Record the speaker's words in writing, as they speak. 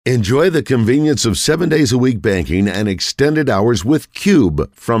Enjoy the convenience of 7 days a week banking and extended hours with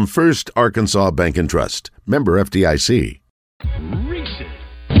Cube from First Arkansas Bank and Trust. Member FDIC. Reese's.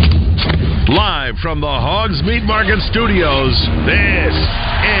 Live from the Hogs Meat Market Studios, this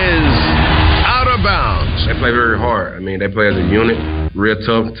is Out of Bounds. They play very hard. I mean, they play as a unit. Real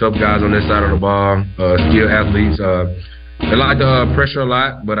tough guys on this side of the ball. Skilled athletes. They like to pressure a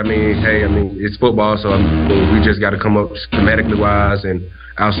lot, but it's football, so we just got to come up schematically wise and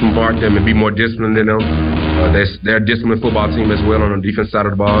outsmart them and be more disciplined than them. They're a disciplined football team as well on the defense side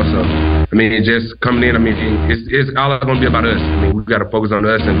of the ball. So, just coming in, it's all going to be about us. We've got to focus on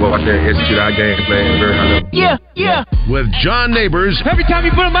us and go out there and execute our game plan at a very high level. Yeah. With John Neighbors. Every time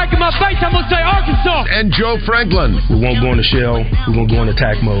you put a mic in my face, I'm going to say Arkansas. And Joe Franklin. We won't go in the shell. We're going to go in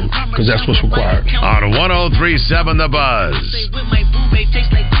attack mode because that's what's required. On 103.7 The Buzz. With my boo-babe, tastes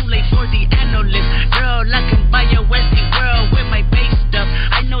like Kool-Aid for the analyst. Girl, I can buy your Westie world with my base stuff.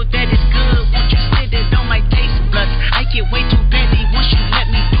 I know that it's good. Won't you sit it on my taste buds? I get way too petty once you let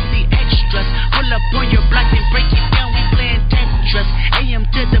me do the extras. Pull up on your block and break it down. We playing Tetris. AM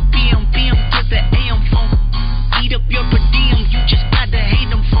to the PM, PM to the AM phone. Eat up your per diem. You just gotta hate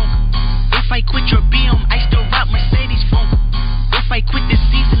them phone. If I quit your BM, I still rock Mercedes phone. If I quit this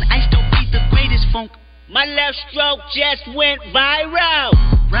season, I still be the greatest funk. My left stroke just went viral.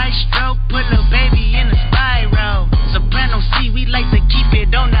 Right stroke put a baby in a spiral. Soprano C, we like to keep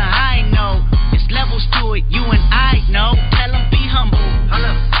it on the high note. It's levels to it, you and I know. Tell them be humble.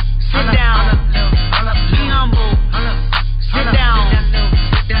 Sit down. Be humble. Sit down.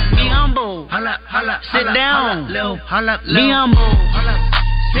 Be humble. Sit down. Be humble.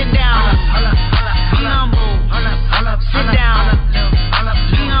 Sit down. Be humble. Sit down. Be humble. Sit down.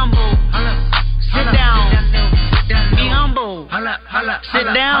 Be humble. Sit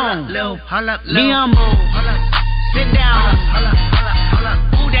down. Be humble. Sit down.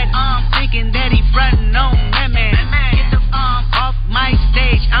 Who that thinking that he frontin' on that man? Get the off my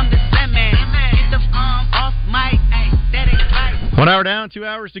stage. I'm the same man. Get the off my. That ain't right. 1 hour down, 2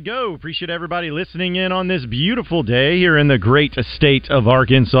 hours to go. Appreciate everybody listening in on this beautiful day here in the great state of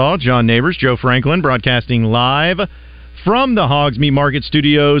Arkansas. John Neighbors, Joe Franklin, broadcasting live from the Hogs Meat Market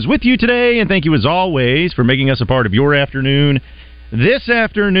Studios with you today, and thank you as always for making us a part of your afternoon this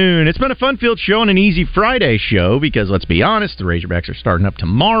afternoon. It's been a fun-filled show and an easy Friday show because, let's be honest, the Razorbacks are starting up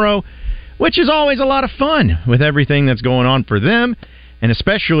tomorrow, which is always a lot of fun with everything that's going on for them, and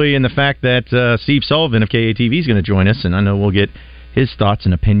especially in the fact that Steve Sullivan of KATV is going to join us, and I know we'll get his thoughts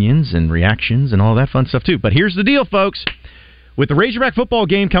and opinions and reactions and all that fun stuff too. But here's the deal, folks. With the Razorback football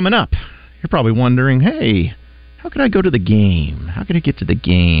game coming up, you're probably wondering, hey, how could I go to the game? How could I get to the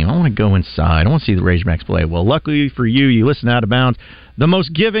game? I want to go inside. I want to see the Razorbacks play. Well, luckily for you, you listen to Out of Bounds, the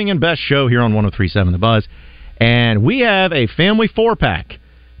most giving and best show here on 103.7 The Buzz. And we have a family 4-pack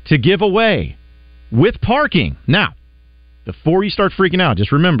to give away with parking. Now, before you start freaking out,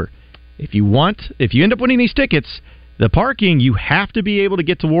 just remember, if you end up winning these tickets, the parking, you have to be able to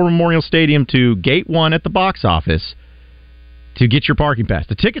get to War Memorial Stadium to Gate 1 at the box office to get your parking pass.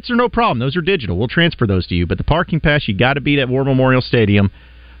 The tickets are no problem. Those are digital. We'll transfer those to you. But the parking pass, you got to be at War Memorial Stadium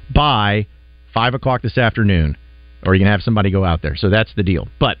by 5 o'clock this afternoon, or you can have somebody go out there. So that's the deal.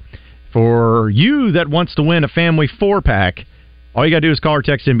 But for you that wants to win a family 4-pack, all you got to do is call or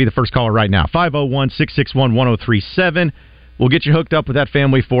text in and be the first caller right now. 501-661-1037. We'll get you hooked up with that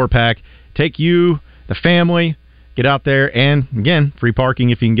family 4-pack. Take you, the family, get out there, and, again, free parking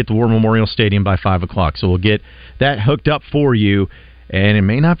if you can get to War Memorial Stadium by 5 o'clock. So we'll get that hooked up for you, and it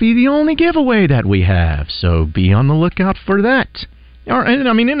may not be the only giveaway that we have, so be on the lookout for that. And,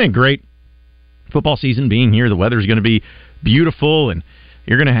 isn't it great? Football season being here, the weather's going to be beautiful, and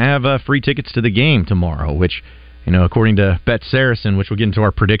you're going to have free tickets to the game tomorrow, which, according to Bet Saracen, which we'll get into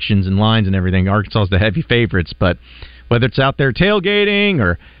our predictions and lines and everything, Arkansas is the heavy favorites, but whether it's out there tailgating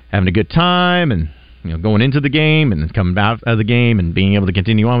or having a good time and going into the game and then coming out of the game and being able to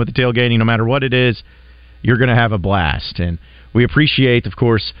continue on with the tailgating, no matter what it is, you're going to have a blast. And we appreciate, of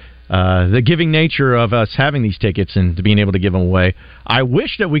course, the giving nature of us having these tickets and to being able to give them away. I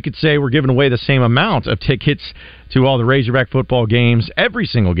wish that we could say we're giving away the same amount of tickets to all the Razorback football games, every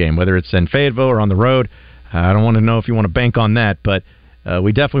single game, whether it's in Fayetteville or on the road. I don't want to know if you want to bank on that, but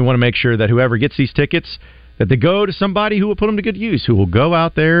we definitely want to make sure that whoever gets these tickets, that they go to somebody who will put them to good use, who will go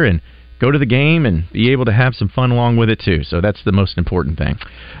out there and go to the game and be able to have some fun along with it, too. So that's the most important thing.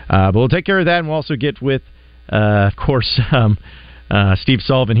 But we'll take care of that, and we'll also get with, of course, Steve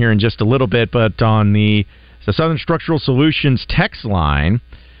Sullivan here in just a little bit. But on the Southern Structural Solutions text line,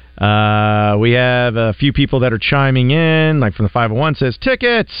 we have a few people that are chiming in, like from the 501 says,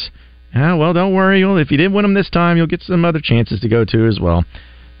 tickets! Well, don't worry. If you didn't win them this time, you'll get some other chances to go to as well.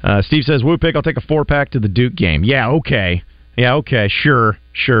 Steve says, "Woo pick. I'll take a 4-pack to the Duke game." Yeah, okay, sure.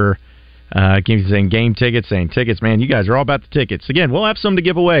 Keeps saying game tickets, man. You guys are all about the tickets. Again, we'll have some to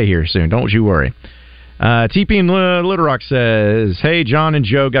give away here soon. Don't you worry. TP in Little Rock says, "Hey, John and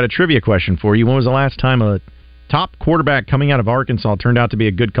Joe, got a trivia question for you. When was the last time a top quarterback coming out of Arkansas turned out to be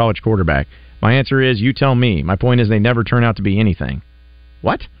a good college quarterback?" My answer is, you tell me. My point is they never turn out to be anything.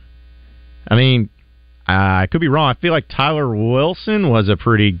 What? I mean, I could be wrong. I feel like Tyler Wilson was a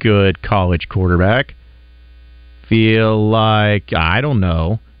pretty good college quarterback. Feel like, I don't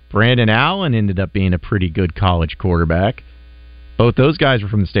know, Brandon Allen ended up being a pretty good college quarterback. Both those guys were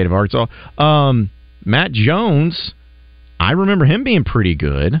from the state of Arkansas. Matt Jones, I remember him being pretty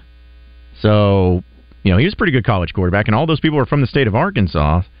good. So, he was a pretty good college quarterback, and all those people were from the state of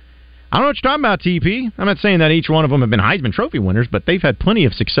Arkansas. I don't know what you're talking about, TP. I'm not saying that each one of them have been Heisman Trophy winners, but they've had plenty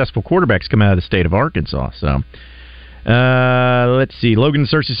of successful quarterbacks come out of the state of Arkansas. So, let's see. Logan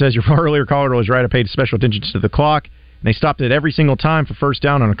Cersei says, your earlier caller was right. I paid special attention to the clock, and they stopped it every single time for first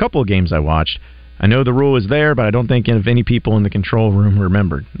down on a couple of games I watched. I know the rule is there, but I don't think of any people in the control room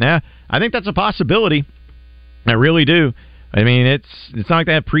remembered. I think that's a possibility. I really do. I mean, it's not like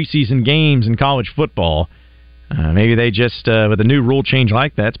they have preseason games in college football. Maybe they just, with a new rule change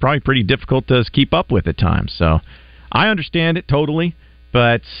like that, it's probably pretty difficult to keep up with at times. So I understand it totally,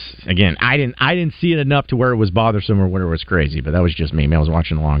 but again, I didn't see it enough to where it was bothersome or where it was crazy. But that was just me. I was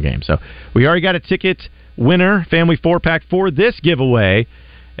watching the long game. So we already got a ticket winner, family 4-pack for this giveaway,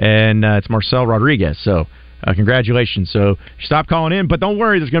 and it's Marcel Rodriguez. So congratulations. So stop calling in, but don't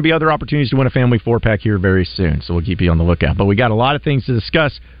worry, there's going to be other opportunities to win a family 4-pack here very soon, so we'll keep you on the lookout. But we got a lot of things to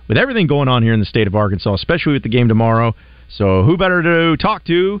discuss with everything going on here in the state of Arkansas, especially with the game tomorrow. So who better to talk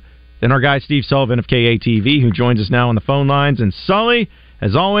to than our guy Steve Sullivan of KATV, who joins us now on the phone lines. And Sully,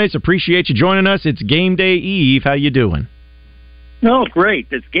 as always, appreciate you joining us. It's game day eve. How you doing? No, great.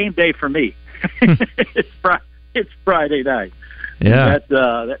 It's game day for me. It's Friday night. Yeah,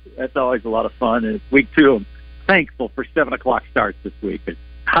 that's always a lot of fun. And it's week 2. I'm thankful for 7:00 starts this week. It's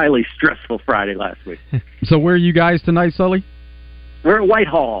highly stressful Friday last week. So where are you guys tonight, Sully? We're at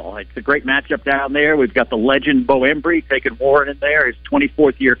Whitehall. It's a great matchup down there. We've got the legend Bo Embry taking Warren in there. His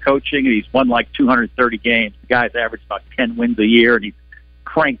 24th year coaching, and he's won like 230 games. The guy's averaged about 10 wins a year, and he's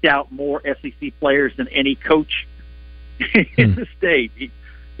cranked out more SEC players than any coach in the state.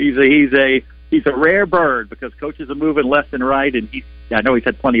 He's a rare bird because coaches are moving left and right, and I know he's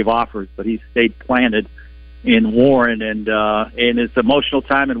had plenty of offers, but he's stayed planted in Warren. And in his emotional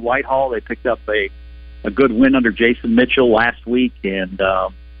time in Whitehall, they picked up a good win under Jason Mitchell last week, and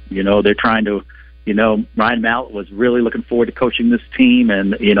they're trying to. Ryan Mallett was really looking forward to coaching this team,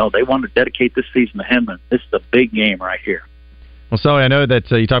 and they want to dedicate this season to him. And this is a big game right here. Well, Sully, I know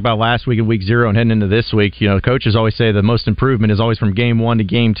that you talked about last week and week 0 and heading into this week. Coaches always say the most improvement is always from game 1 to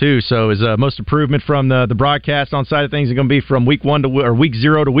game 2. So is most improvement from the broadcast on side of things going to be from week 1 or week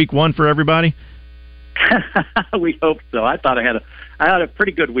 0 to week 1 for everybody? We hope so. I thought I had a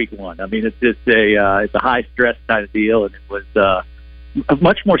pretty good week 1. I mean, it's just it's a high stress kind of deal, and it was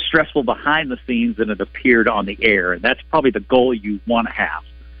much more stressful behind the scenes than it appeared on the air, and that's probably the goal you want to have.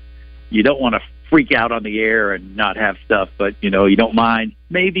 You don't want to freak out on the air and not have stuff, but you don't mind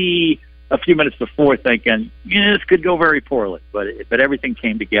maybe a few minutes before thinking this could go very poorly, but everything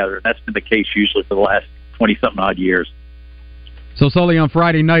came together, and that's been the case usually for the last 20-something odd years. So, Sully, on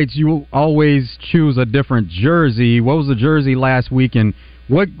Friday nights, you always choose a different jersey. What was the jersey last week, and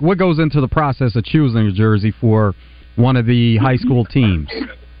what goes into the process of choosing a jersey for one of the high school teams?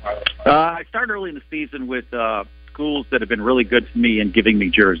 I started early in the season with schools that have been really good to me in giving me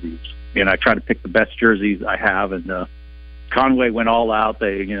jerseys, and I try to pick the best jerseys I have. And Conway went all out.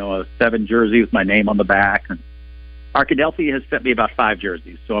 They, a 7 jersey with my name on the back. And Arkadelphia has sent me about 5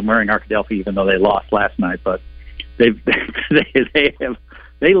 jerseys, so I'm wearing Arkadelphia even though they lost last night. But they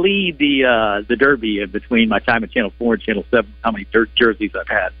lead the Derby between my time at Channel 4 and Channel 7. How many jerseys I've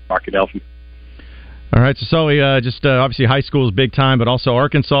had from Arkadelphia. All right, so Sully, just obviously high school is big time, but also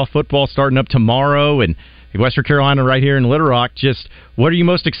Arkansas football starting up tomorrow, and Western Carolina right here in Little Rock. Just what are you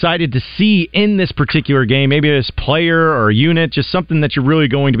most excited to see in this particular game? Maybe as player or unit, just something that you're really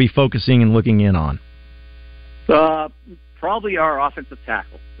going to be focusing and looking in on. Probably our offensive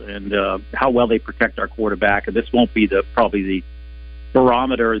tackles and how well they protect our quarterback. And this won't be probably the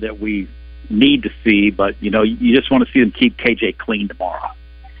barometer that we need to see, but you just want to see them keep KJ clean tomorrow,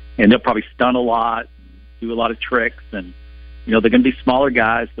 and they'll probably stun a lot, do a lot of tricks, and they're going to be smaller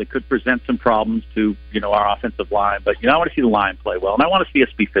guys. They could present some problems to, our offensive line. But, I want to see the line play well, and I want to see us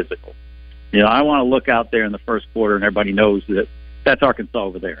be physical. I want to look out there in the first quarter, and everybody knows that that's Arkansas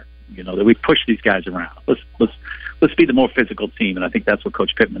over there, that we push these guys around. let's be the more physical team, and I think that's what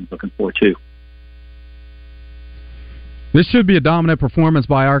Coach Pittman's looking for too. This should be a dominant performance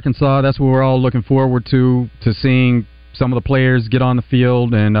by Arkansas. That's what we're all looking forward to seeing some of the players get on the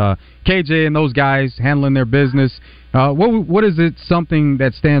field and KJ and those guys handling their business. What is it, something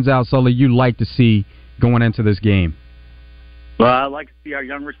that stands out, Sully, you like to see going into this game? Well, I like to see our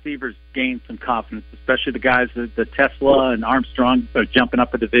young receivers gain some confidence, especially the guys the Tesla and Armstrong are jumping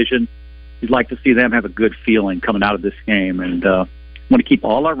up a division. You'd like to see them have a good feeling coming out of this game, and want to keep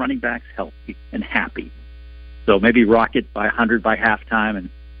all our running backs healthy and happy. So maybe rocket by 100 by halftime, and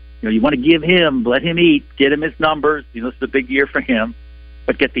you want to give him, let him eat, get him his numbers. This is a big year for him,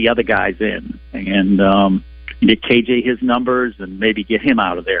 but get the other guys in and get KJ his numbers and maybe get him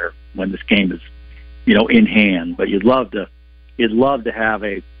out of there when this game is, in hand. But you'd love to have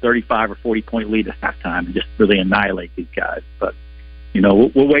a 35 or 40 point lead at halftime and just really annihilate these guys. But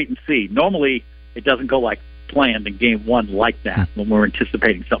we'll wait and see. Normally, it doesn't go like planned in game one like that when we're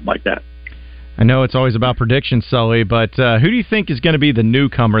anticipating something like that. I know it's always about predictions, Sully, but who do you think is going to be the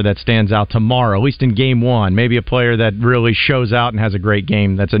newcomer that stands out tomorrow, at least in game one? Maybe a player that really shows out and has a great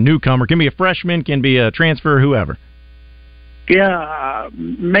game that's a newcomer. Can be a freshman, can be a transfer, whoever. Yeah,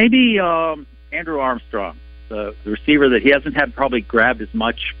 maybe Andrew Armstrong, the receiver that he hasn't had probably grabbed as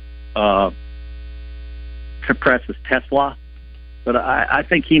much press as Tesla, but I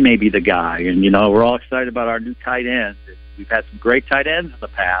think he may be the guy. And, we're all excited about our new tight end. We've had some great tight ends in the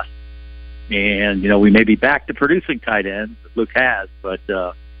past. And, we may be back to producing tight ends that Luke has, but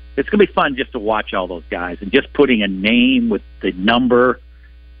it's going to be fun just to watch all those guys and just putting a name with the number.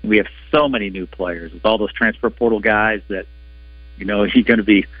 We have so many new players with all those transfer portal guys that, you're going to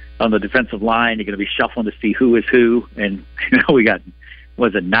be on the defensive line. You're going to be shuffling to see who is who. And, we got,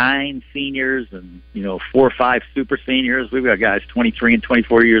 9 seniors and, 4 or 5 super seniors. We've got guys 23 and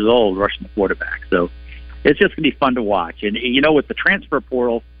 24 years old rushing the quarterback. So it's just going to be fun to watch. And, with the transfer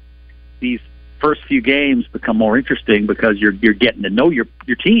portal, these first few games become more interesting because you're getting to know your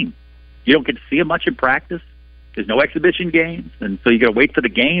team. You don't get to see them much in practice. There's no exhibition games, and so you got to wait for the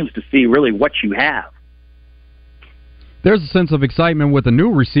games to see really what you have. There's a sense of excitement with the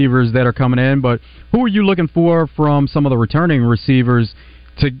new receivers that are coming in, but who are you looking for from some of the returning receivers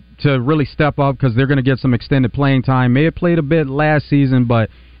to really step up because they're going to get some extended playing time? May have played a bit last season, but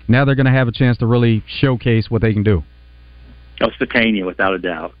now they're going to have a chance to really showcase what they can do. Satania, without a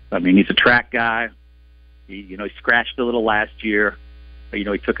doubt. I mean, he's a track guy. He scratched a little last year. He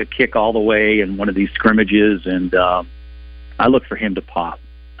took a kick all the way in one of these scrimmages, and I look for him to pop.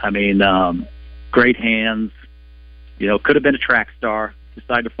 I mean, great hands. Could have been a track star.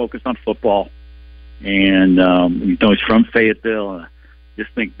 Decided to focus on football, and he's from Fayetteville. And I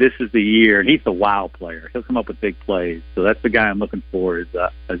just think this is the year, and he's a wow player. He'll come up with big plays. So that's the guy I'm looking for is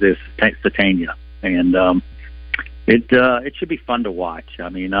Satania, and it should be fun to watch. I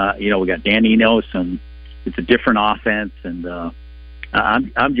mean, we got Dan Enos, and it's a different offense, and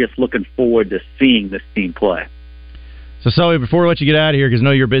I'm just looking forward to seeing this team play. So, Sully, before we let you get out of here, because I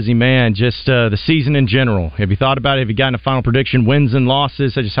know you're a busy man, just the season in general. Have you thought about it? Have you gotten a final prediction, wins and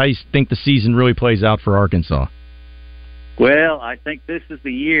losses? Just how you think the season really plays out for Arkansas? Well, I think this is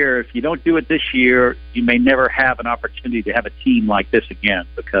the year. If you don't do it this year, you may never have an opportunity to have a team like this again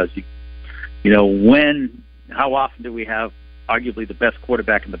because, how often do we have arguably the best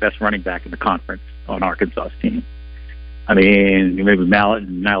quarterback and the best running back in the conference on Arkansas's team? I mean, maybe Mallet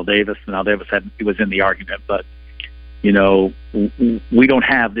and Niall Davis. Niall Davis was in the argument, but, we don't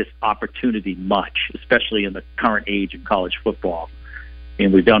have this opportunity much, especially in the current age of college football.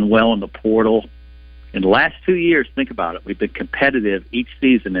 And we've done well in the portal. In the last 2 years, think about it, we've been competitive each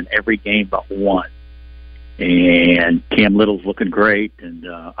season in every game but one. And Cam Little's looking great, and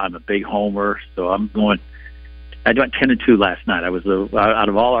I'm a big homer, so I went 10-2 last night. I was out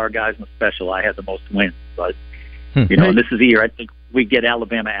of all our guys in the special, I had the most wins. But and this is the year I think we get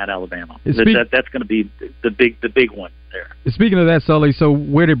Alabama at Alabama. That's going to be the big one there. Speaking of that, Sully, so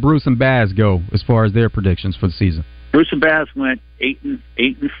where did Bruce and Baz go as far as their predictions for the season? Bruce and Baz went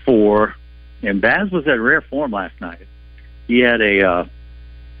 8-4, and Baz was at rare form last night. He had a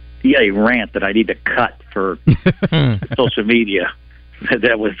rant that I need to cut for social media.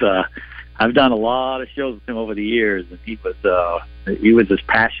 That was I've done a lot of shows with him over the years, and he was as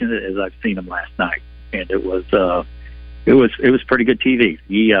passionate as I've seen him last night, and it was pretty good TV.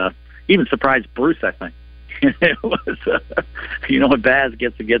 He even surprised Bruce, I think. It was when Baz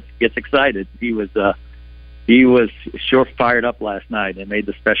gets excited, he was sure fired up last night and made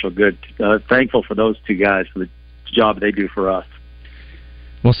the special good. Thankful for those two guys for the job they do for us.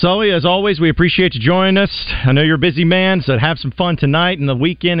 Well, Sully, as always, we appreciate you joining us. I know you're a busy man, so have some fun tonight and the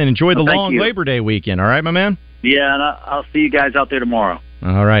weekend and enjoy the long Labor Day weekend. All right, my man? Yeah, and I'll see you guys out there tomorrow.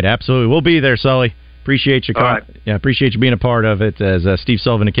 All right, absolutely. We'll be there, Sully. Appreciate you. Appreciate you being a part of it. As Steve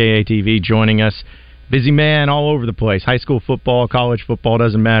Sullivan of KATV joining us. Busy man all over the place. High school football, college football,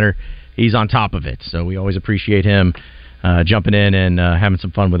 doesn't matter. He's on top of it. So we always appreciate him jumping in and having some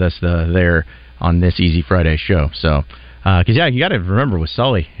fun with us there on this Easy Friday show. So, because you got to remember with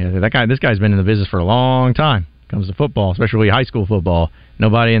Sully, this guy's been in the business for a long time. When it comes to football, especially high school football,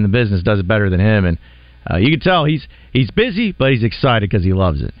 nobody in the business does it better than him. And you can tell he's busy, but he's excited because he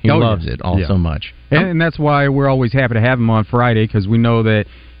loves it. He loves it so much. And that's why we're always happy to have him on Friday, because we know that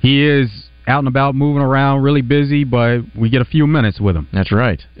he is out and about, moving around, really busy, but we get a few minutes with him. That's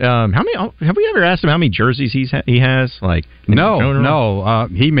right. How many? Have we ever asked him how many jerseys he has? No.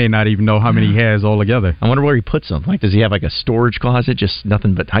 He may not even know how many he has altogether. I wonder where he puts them. Like, does he have like a storage closet, just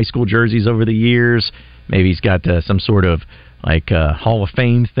nothing but high school jerseys over the years? Maybe he's got some sort of like Hall of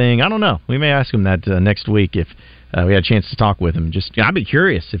Fame thing. I don't know. We may ask him that next week if we had a chance to talk with him. I'd be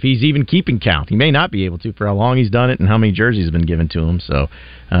curious if he's even keeping count. He may not be able to for how long he's done it and how many jerseys have been given to him. So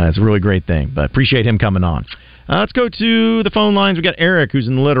it's a really great thing. But appreciate him coming on. Let's go to the phone lines. We got Eric, who's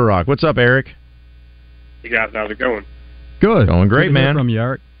in Little Rock. What's up, Eric? You guys, how's it going? Good. Going great, man. From you,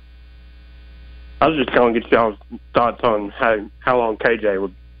 Eric. I was just calling to get y'all's thoughts on how long KJ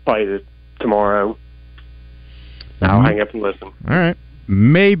would play tomorrow. I'll hang up and listen. All right.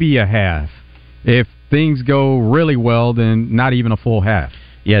 Maybe a half. If things go really well, then not even a full half.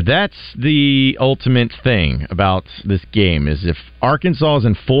 Yeah, that's the ultimate thing about this game, is if Arkansas is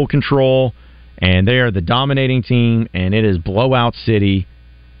in full control and they are the dominating team and it is blowout city,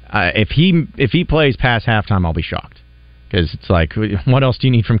 if he plays past halftime, I'll be shocked. Because it's like, what else do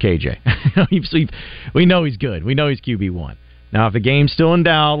you need from KJ? We know he's good. We know he's QB1. Now, if the game's still in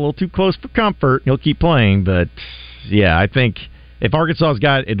doubt, a little too close for comfort, he'll keep playing. But, yeah, I think if Arkansas's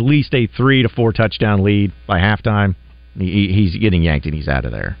got at least a 3 to 4 touchdown lead by halftime, he's getting yanked and he's out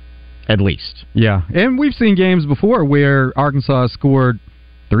of there. At least. Yeah, and we've seen games before where Arkansas scored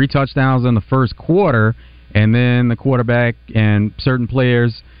 3 touchdowns in the first quarter, and then the quarterback and certain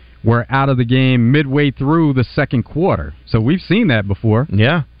players were out of the game midway through the second quarter. So we've seen that before.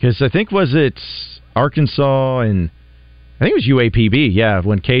 Yeah, because I think Arkansas and I think it was UAPB, yeah,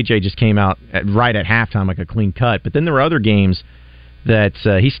 when KJ just came out right at halftime like a clean cut. But then there were other games that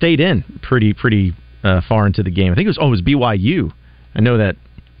he stayed in pretty far into the game. I think it was BYU. I know that.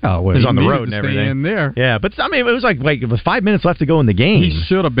 Oh, well, he was on the road and everything. In there. Yeah, but I mean, it was like with 5 minutes left to go in the game. He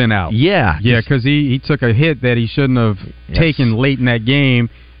should have been out. Yeah, because he took a hit that he shouldn't have taken late in that game,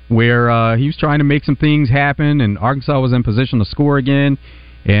 where he was trying to make some things happen, and Arkansas was in position to score again,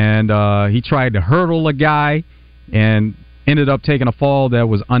 and he tried to hurdle a guy, and ended up taking a fall that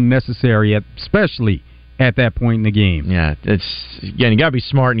was unnecessary, especially at that point in the game. Yeah, you got to be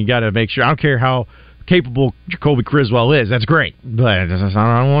smart, and you got to make sure. I don't care how capable Jacoby Criswell is. That's great, but I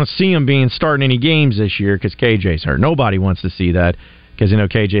don't want to see him starting any games this year because KJ's hurt. Nobody wants to see that because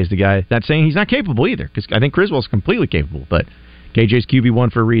KJ's the guy. That's saying he's not capable either, because I think Criswell's completely capable, but KJ's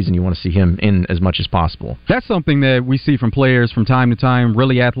QB1 for a reason. You want to see him in as much as possible. That's something that we see from players from time to time,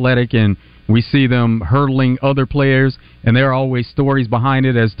 really athletic, and we see them hurdling other players, and there are always stories behind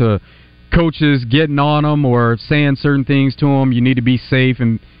it as to coaches getting on them or saying certain things to them. You need to be safe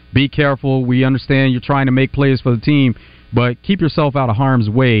and be careful. We understand you're trying to make plays for the team, but keep yourself out of harm's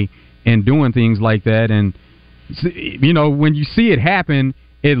way in doing things like that. And, when you see it happen,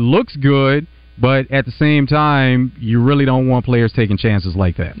 it looks good, but at the same time, you really don't want players taking chances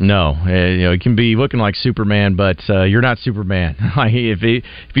like that. No, it can be looking like Superman, but you're not Superman. If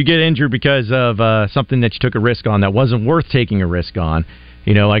you get injured because of something that you took a risk on that wasn't worth taking a risk on,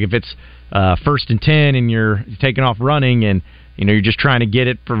 like if it's 1st and 10 and you're taking off running and you're just trying to get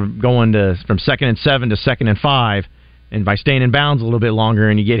it from 2nd and 7 to 2nd and 5, and by staying in bounds a little bit longer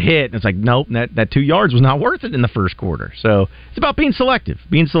and you get hit, and it's like, nope, that 2 yards was not worth it in the first quarter. So it's about being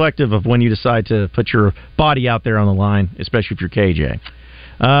selective of when you decide to put your body out there on the line, especially if you're KJ.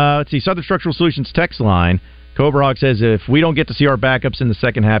 Let's see, Southern Structural Solutions text line. Cobra Hawk says, if we don't get to see our backups in the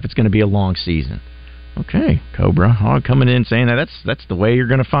second half, it's going to be a long season. Okay, Cobra Hawk coming in saying that's the way you're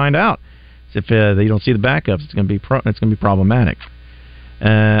going to find out. If you don't see the backups, it's going to be problematic.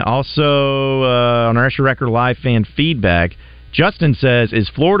 Also, on our Escher Record Live fan feedback, Justin says, is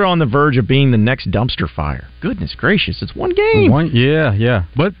Florida on the verge of being the next dumpster fire? Goodness gracious, it's one game. Yeah.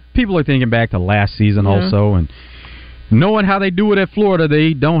 But people are thinking back to last season also, and knowing how they do it at Florida,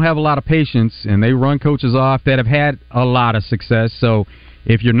 they don't have a lot of patience, and they run coaches off that have had a lot of success. So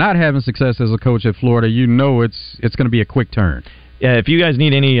if you're not having success as a coach at Florida, it's going to be a quick turn. if you guys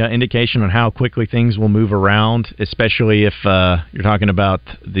need any indication on how quickly things will move around, especially if you're talking about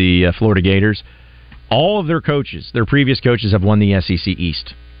the Florida Gators, all of their coaches, their previous coaches, have won the SEC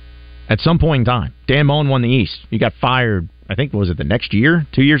East at some point in time. Dan Mullen won the East. He got fired, I think, was it the next year?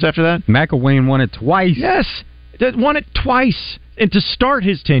 2 years after that? McElwain won it twice. Yes, won it twice. And to start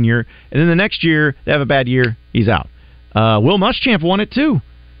his tenure, and then the next year, they have a bad year, he's out. Will Muschamp won it too.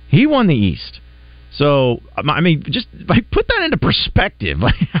 He won the East. So, I mean, just put that into perspective.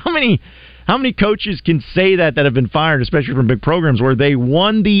 How many coaches can say that have been fired, especially from big programs, where they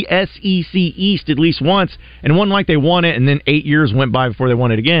won the SEC East at least once, and one like they won it, and then 8 years went by before they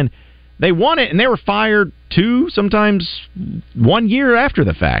won it again. They won it, and they were fired 2, sometimes 1 year after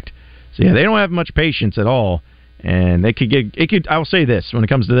the fact. So, yeah, they don't have much patience at all, and they could get it. I will say this, when it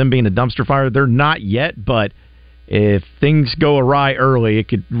comes to them being a dumpster fire, they're not yet, but if things go awry early, it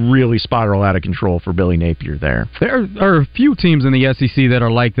could really spiral out of control for Billy Napier there. There are a few teams in the SEC that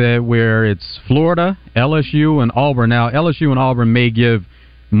are like that, where it's Florida, LSU, and Auburn. Now, LSU and Auburn may give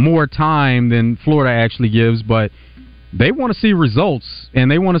more time than Florida actually gives, but they want to see results, and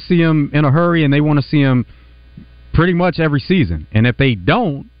they want to see them in a hurry, and they want to see them pretty much every season. And if they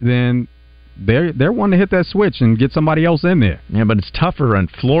don't, then they're wanting to hit that switch and get somebody else in there. Yeah, but it's tougher in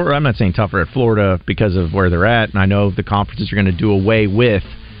Florida. I'm not saying tougher at Florida because of where they're at, and I know the conferences are going to do away with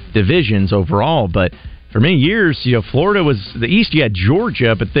divisions overall, but for many years, Florida was the East. You had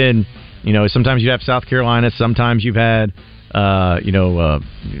Georgia, but then, sometimes you have South Carolina, sometimes you've had,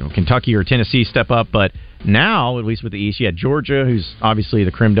 Kentucky or Tennessee step up, but now, at least with the East, you had Georgia, who's obviously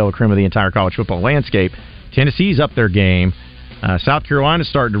the creme de la creme of the entire college football landscape. Tennessee's up their game. South Carolina's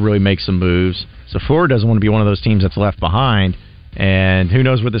starting to really make some moves. So Florida doesn't want to be one of those teams that's left behind. And who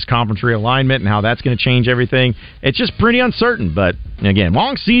knows with this conference realignment and how that's going to change everything. It's just pretty uncertain. But, again,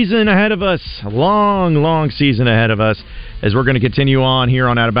 long season ahead of us. A long season ahead of us as we're going to continue on here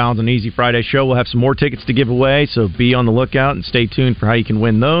on Out of Bounds on the Easy Friday show. We'll have some more tickets to give away, so be on the lookout and stay tuned for how you can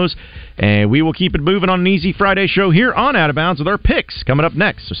win those. And we will keep it moving on an Easy Friday show here on Out of Bounds with our picks coming up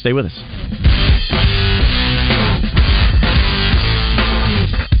next. So stay with us.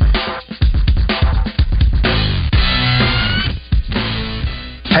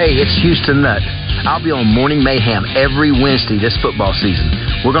 Hey, it's Houston Nutt. I'll be on Morning Mayhem every Wednesday this football season.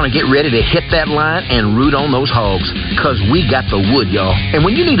 We're going to get ready to hit that line and root on those hogs, because we got the wood, y'all. And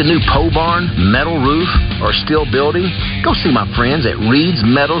when you need a new pole barn, metal roof, or steel building, go see my friends at Reed's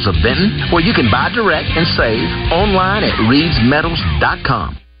Metals of Benton, where you can buy direct and save online at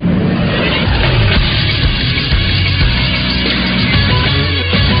reedsmetals.com.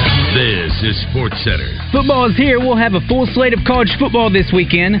 This is SportsCenter. Football is here. We'll have a full slate of college football this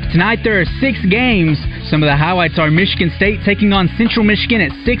weekend. Tonight there are 6 games. Some of the highlights are Michigan State taking on Central Michigan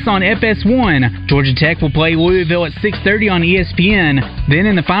at 6 on FS1. Georgia Tech will play Louisville at 6:30 on ESPN. Then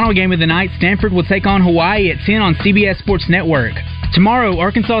in the final game of the night, Stanford will take on Hawaii at 10 on CBS Sports Network. Tomorrow,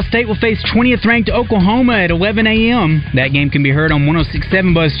 Arkansas State will face 20th-ranked Oklahoma at 11 a.m. That game can be heard on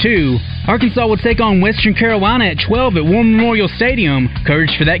 106.7 Buzz 2. Arkansas will take on Western Carolina at 12 at War Memorial Stadium.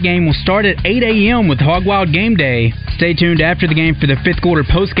 Coverage for that game will start at 8 a.m. with Hog Wild Game Day. Stay tuned after the game for the 5th quarter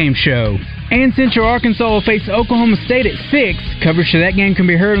postgame show. And Central Arkansas will face Oklahoma State at 6. Coverage for that game can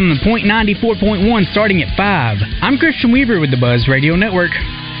be heard on the Point 94.1 starting at 5. I'm Christian Weaver with the Buzz Radio Network.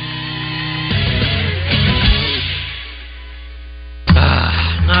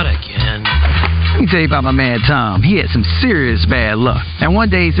 Not again. Let me tell you about my man Tom. He had some serious bad luck. And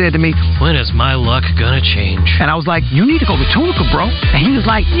one day he said to me, when is my luck gonna change? And I was like, you need to go to Tunica, bro. And he was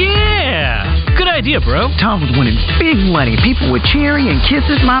like, yeah, good idea, bro. Tom was winning big money. People were cheering and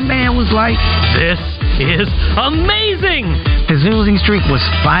kisses. My man was like, this is amazing. His losing streak was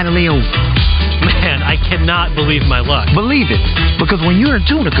finally over. Man, I cannot believe my luck. Believe it, because when you're in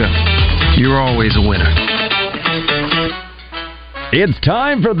Tunica, you're always a winner. It's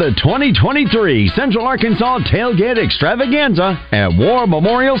time for the 2023 Central Arkansas Tailgate Extravaganza at War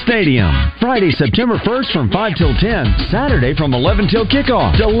Memorial Stadium. Friday, September 1st from 5 till 10. Saturday from 11 till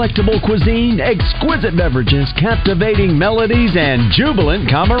kickoff. Delectable cuisine, exquisite beverages, captivating melodies, and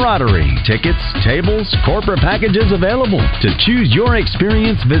jubilant camaraderie. Tickets, tables, corporate packages available. To choose your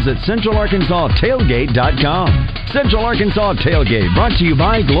experience, visit CentralArkansasTailgate.com. Central Arkansas Tailgate, brought to you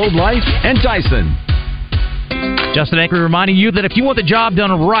by Globe Life and Tyson. Justin Anker reminding you that if you want the job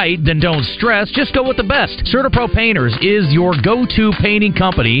done right, then don't stress. Just go with the best. CertaPro Painters is your go-to painting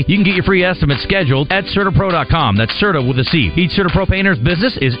company. You can get your free estimate scheduled at CertaPro.com. That's Certa with a C. Each CertaPro Painters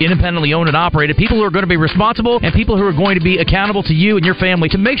business is independently owned and operated. People who are going to be responsible and people who are going to be accountable to you and your family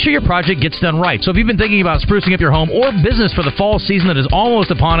to make sure your project gets done right. So if you've been thinking about sprucing up your home or business for the fall season that is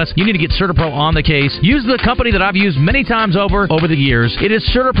almost upon us, you need to get CertaPro on the case. Use the company that I've used many times over the years. It is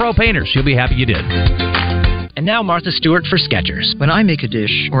CertaPro Painters. You'll be happy you did. And now Martha Stewart for Skechers. When I make a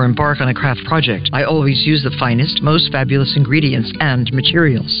dish or embark on a craft project, I always use the finest, most fabulous ingredients and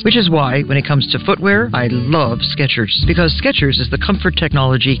materials. Which is why, when it comes to footwear, I love Skechers. Because Skechers is the comfort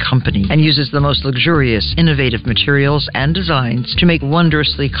technology company and uses the most luxurious, innovative materials and designs to make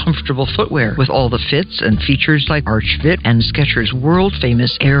wondrously comfortable footwear with all the fits and features like Arch Fit and Skechers'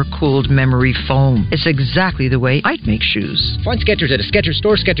 world-famous air-cooled memory foam. It's exactly the way I'd make shoes. Find Skechers at a Skechers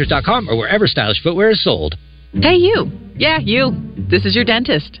store, Skechers.com, or wherever stylish footwear is sold. Hey, you. Yeah, you. This is your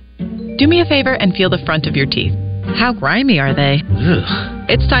dentist. Do me a favor and feel the front of your teeth. How grimy are they? Ugh.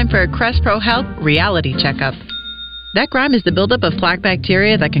 It's time for a Crest Pro Health reality checkup. That grime is the buildup of plaque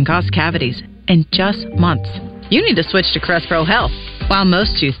bacteria that can cause cavities in just months. You need to switch to Crest Pro Health. While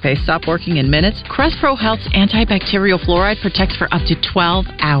most toothpaste stop working in minutes, Crest Pro Health's antibacterial fluoride protects for up to 12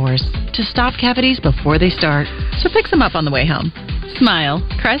 hours to stop cavities before they start. So pick some up on the way home. Smile.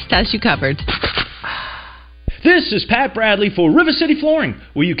 Crest has you covered. This is Pat Bradley for River City Flooring,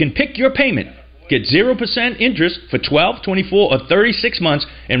 where you can pick your payment. Get 0% interest for 12, 24, or 36 months,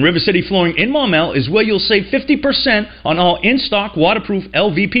 and River City Flooring in Maumelle is where you'll save 50% on all in-stock waterproof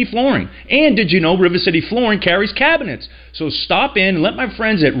LVP flooring. And did you know River City Flooring carries cabinets? So stop in and let my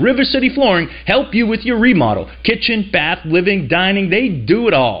friends at River City Flooring help you with your remodel. Kitchen, bath, living, dining, they do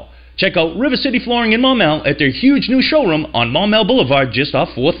it all. Check out River City Flooring in Maumelle at their huge new showroom on Maumelle Boulevard just off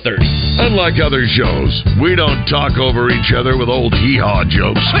 430. Unlike other shows, we don't talk over each other with old hee-haw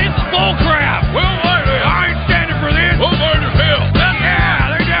jokes. It's bull crap. Well, I ain't standing for this. We'll burn to hell.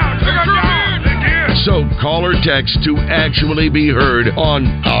 Yeah, they down. So call or text to actually be heard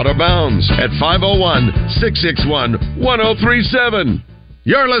on Out of Bounds at 501-661-1037.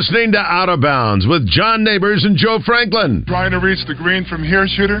 You're listening to Out of Bounds with John Neighbors and Joe Franklin. Trying to reach the green from here,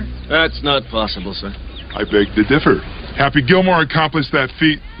 shooter? That's not possible, sir. I beg to differ. Happy Gilmore accomplished that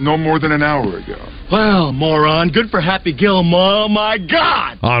feat no more than an hour ago. Well, moron, good for Happy Gilmore. Oh, my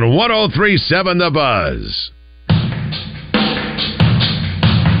God! On 103.7 The Buzz.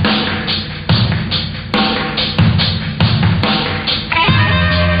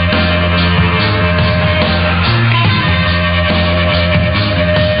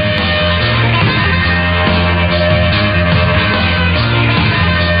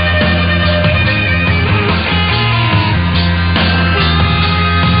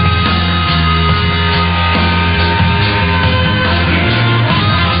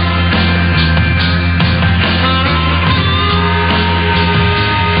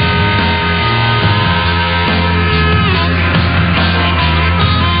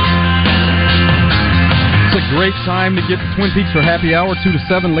 Great time to get to Twin Peaks for happy hour 2 to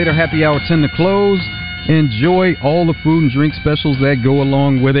 7, later happy hour 10 to close. Enjoy all the food and drink specials that go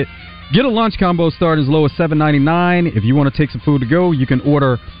along with it. Get a lunch combo start as low as $7.99. If you want to take some food to go, you can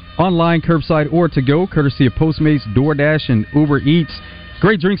order online, curbside, or to go, courtesy of Postmates, DoorDash, and Uber Eats.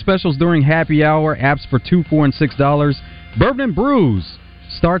 Great drink specials during happy hour. Apps for $2, $4, and $6. Bourbon and Brews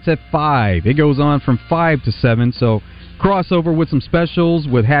starts at 5. It goes on from 5 to 7. So crossover with some specials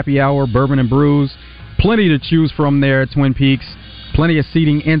with happy hour, Bourbon and Brews. Plenty to choose from there at Twin Peaks. Plenty of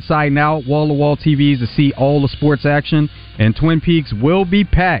seating inside and out, wall-to-wall TVs to see all the sports action. And Twin Peaks will be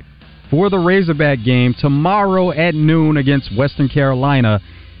packed for the Razorback game tomorrow at noon against Western Carolina.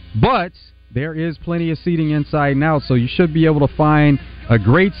 But there is plenty of seating inside and out, so you should be able to find a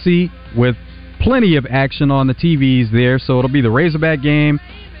great seat with plenty of action on the TVs there. So it'll be the Razorback game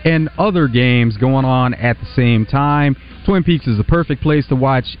and other games going on at the same time. Twin Peaks is the perfect place to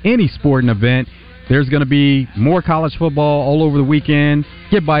watch any sporting event. There's going to be more college football all over the weekend.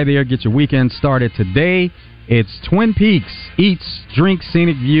 Get by there, get your weekend started today. It's Twin Peaks. Eats, drinks,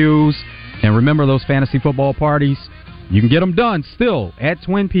 scenic views. And remember those fantasy football parties? You can get them done still at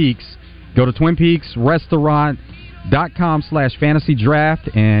Twin Peaks. Go to TwinPeaksRestaurant.com/fantasy draft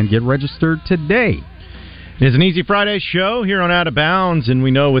and get registered today. It's an Easy Friday show here on Out of Bounds, and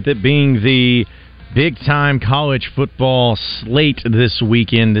we know with it being the big-time college football slate this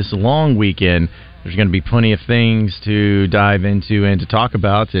weekend, this long weekend, there's going to be plenty of things to dive into and to talk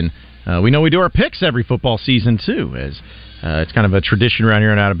about, and we know we do our picks every football season, too, as it's kind of a tradition around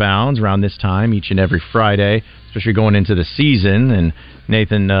here and Out of Bounds around this time each and every Friday, especially going into the season. And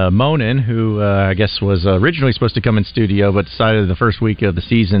Nathan Monin, who I guess was originally supposed to come in studio, but decided the first week of the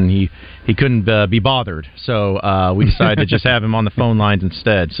season he couldn't be bothered. So we decided to just have him on the phone lines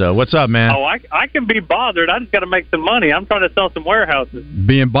instead. So what's up, man? Oh, I can be bothered. I just got to make some money. I'm trying to sell some warehouses.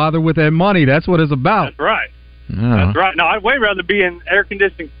 Being bothered with that money, that's what it's about. That's right. That's right. No, I'd way rather be in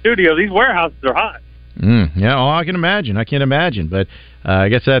air-conditioning studio. These warehouses are hot. Yeah, I can imagine. I can't imagine. But I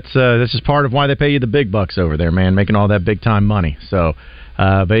guess this is part of why they pay you the big bucks over there, man, making all that big-time money. So,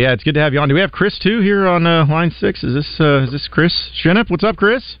 but yeah, it's good to have you on. Do we have Chris, too, here on Line 6? Is this Chris Shinup? What's up,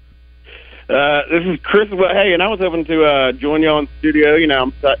 Chris? This is Chris. Hey, and I was hoping to join you on the studio. You know,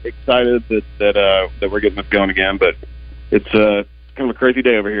 I'm excited that we're getting this going again, but it's kind of a crazy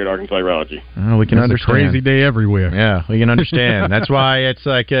day over here at Arkansas Urology. We can understand. It's a crazy day everywhere. Yeah, we can understand. That's why it's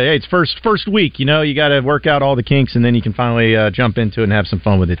like, hey, it's first week. You know, you got to work out all the kinks, and then you can finally jump into it and have some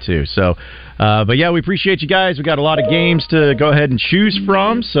fun with it too. So, but yeah, we appreciate you guys. We got a lot of games to go ahead and choose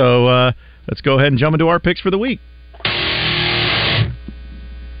from. So let's go ahead and jump into our picks for the week.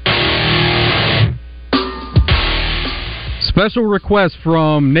 Special request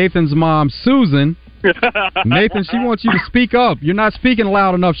from Nathan's mom, Susan. Nathan, she wants you to speak up. You're not speaking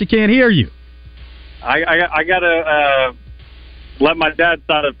loud enough. She can't hear you. I gotta let my dad's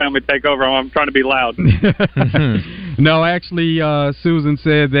side of the family take over. I'm trying to be loud. No, actually, Susan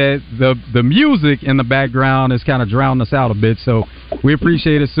said that the music in the background is kind of drowning us out a bit. So we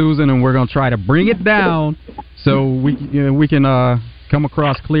appreciate it, Susan, and we're gonna try to bring it down so we can come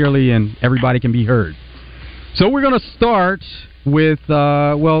across clearly and everybody can be heard. So we're gonna start with,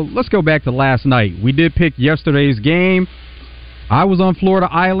 let's go back to last night. We did pick yesterday's game. I was on Florida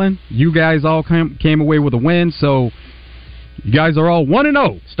Island. You guys all came away with a win, so you guys are all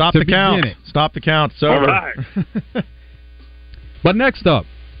 1-0. Stop the count. Stop the count. It's over. All right. But next up,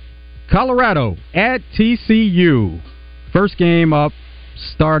 Colorado at TCU. First game up,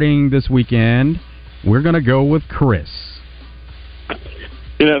 starting this weekend. We're going to go with Chris.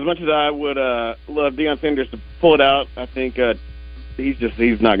 You know, as much as I would love Deion Sanders to pull it out, I think he's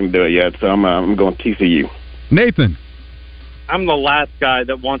not going to do it yet. So I'm going TCU. Nathan, I'm the last guy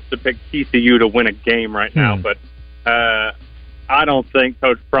that wants to pick TCU to win a game right now, but I don't think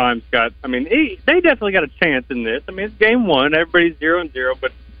Coach Prime's got. I mean, they definitely got a chance in this. I mean, it's game one. Everybody's 0-0,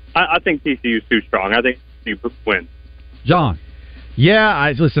 but I think TCU's too strong. I think TCU wins. John. Yeah,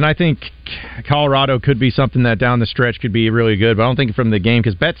 I think Colorado could be something that down the stretch could be really good, but I don't think from the game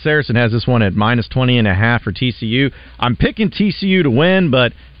because Bet Saracen has this one at -20.5 for TCU. I'm picking TCU to win,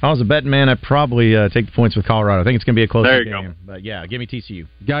 but if I was a betting man, I'd probably take the points with Colorado. I think it's going to be a closer game. Go. But yeah, give me TCU. You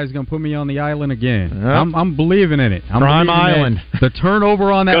guys going to put me on the island again. I'm believing in it. Prime Island. The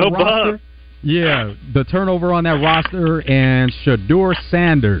turnover on that Go roster. Buff. Yeah, the turnover on that roster and Shedeur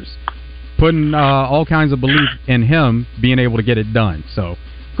Sanders putting all kinds of belief in him being able to get it done. So,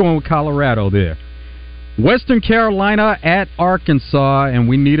 going with Colorado there. Western Carolina at Arkansas, and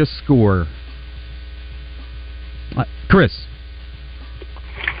we need a score. Chris.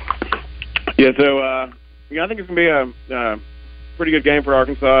 Yeah, so I think it's going to be a pretty good game for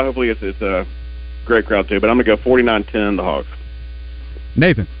Arkansas. Hopefully it's a great crowd too, but I'm going to go 49-10 the Hogs.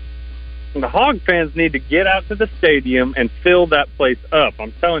 Nathan. The Hog fans need to get out to the stadium and fill that place up.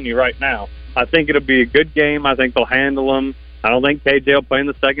 I'm telling you right now. I think it'll be a good game. I think they'll handle them. I don't think KJ will play in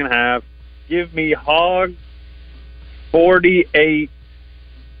the second half. Give me Hogs 48-10.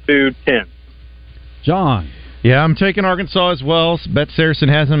 John. Yeah, I'm taking Arkansas as well. Bet Saracen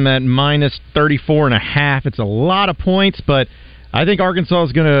has them at -34.5. It's a lot of points, but I think Arkansas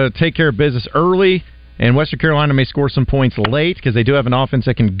is going to take care of business early, and Western Carolina may score some points late because they do have an offense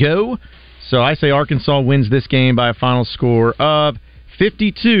that can go. So I say Arkansas wins this game by a final score of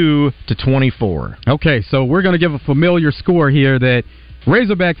 52-24. Okay, so we're going to give a familiar score here that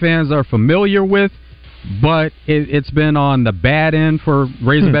Razorback fans are familiar with, but it's been on the bad end for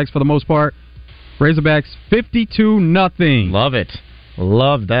Razorbacks for the most part. Razorbacks 52-0. Love it.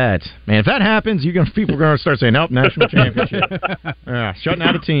 Love that. Man, if that happens, people are going to start saying, nope, national championship. Shutting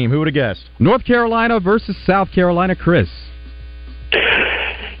out a team. Who would have guessed? North Carolina versus South Carolina. Chris.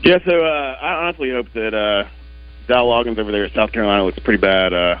 Yeah, so I honestly hope that Dal Loggins over there at South Carolina looks pretty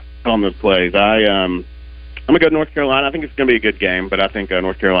bad on those plays. I'm going to go North Carolina. I think it's going to be a good game, but I think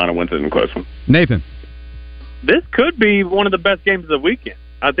North Carolina wins it in a close one. Nathan. This could be one of the best games of the weekend.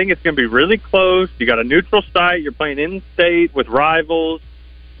 I think it's going to be really close. You got a neutral site. You're playing in-state with rivals.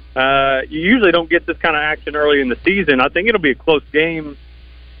 You usually don't get this kind of action early in the season. I think it'll be a close game.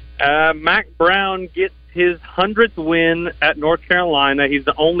 Mac Brown gets his 100th win at North Carolina. He's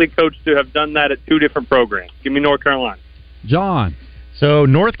the only coach to have done that at 2 different programs. Give me North Carolina. John. So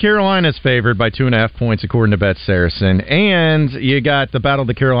North Carolina's favored by 2.5 points according to Bet Saracen, and you got the Battle of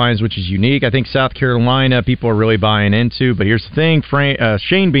the Carolinas, which is unique. I think South Carolina people are really buying into, but here's the thing: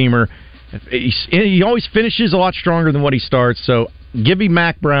 Shane Beamer, he always finishes a lot stronger than what he starts. So give me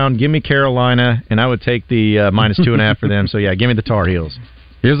Mac Brown, give me Carolina, and I would take the minus 2.5 for them. So yeah, give me the Tar Heels.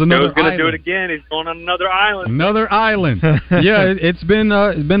 Here's another. Joe's going to do it again. He's going on another island. Another island. Yeah, it's been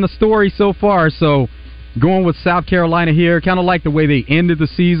the story so far. So going with South Carolina here, kind of like the way they ended the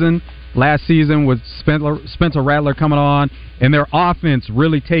season last season with Spencer Rattler coming on and their offense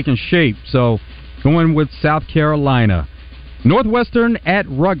really taking shape. So going with South Carolina. Northwestern at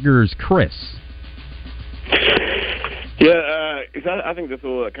Rutgers. Chris. Yeah, I think this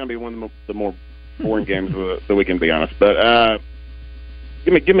will kind of be one of the more boring games of the weekend, to be honest. But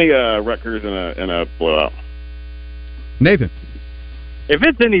give me Rutgers in a blowout. Nathan. If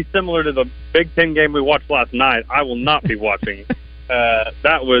it's any similar to the Big Ten game we watched last night, I will not be watching.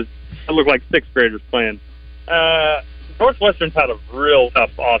 That looked like 6th graders playing. Northwestern's had a real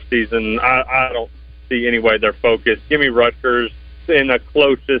tough offseason. I don't see any way they're focused. Give me Rutgers in the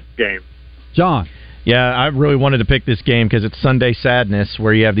closest game. John. Yeah, I really wanted to pick this game because it's Sunday Sadness,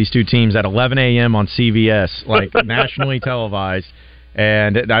 where you have these 2 teams at 11 a.m. on CBS, like nationally televised,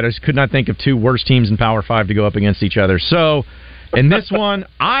 and I just could not think of 2 worse teams in Power 5 to go up against each other. So in this one,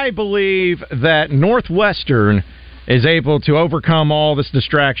 I believe that Northwestern is able to overcome all the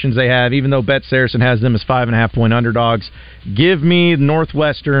distractions they have, even though Bet Saracen has them as 5.5-point underdogs. Give me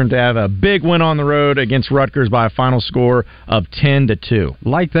Northwestern to have a big win on the road against Rutgers by a final score of 10-2.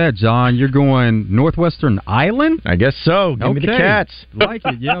 Like that, John. You're going Northwestern Island? I guess so. Give me the Cats. Like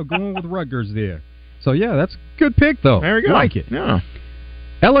it. Yeah, going with Rutgers there. So, yeah, that's a good pick, though. There we go. Like it. Yeah.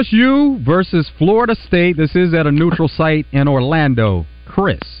 LSU versus Florida State. This is at a neutral site in Orlando.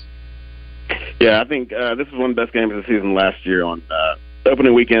 Chris. Yeah, I think this is one of the best games of the season last year on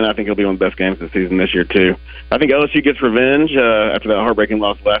opening weekend. I think it'll be one of the best games of the season this year, too. I think LSU gets revenge after that heartbreaking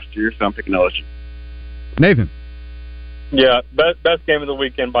loss last year, so I'm picking LSU. Nathan. Yeah, best game of the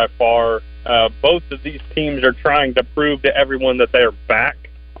weekend by far. Both of these teams are trying to prove to everyone that they're back.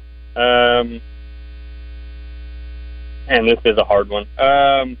 And this is a hard one.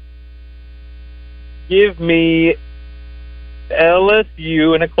 Give me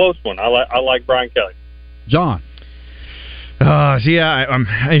LSU in a close one. I like Brian Kelly. John. Here's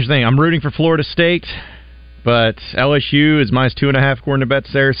the thing. I'm rooting for Florida State, but LSU is minus 2.5 according to Bet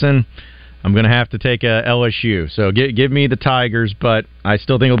Saracen. I'm going to have to take LSU. So give me the Tigers, but I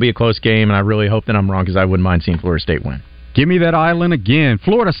still think it'll be a close game, and I really hope that I'm wrong because I wouldn't mind seeing Florida State win. Give me that island again.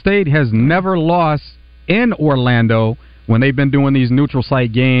 Florida State has never lost in Orlando when they've been doing these neutral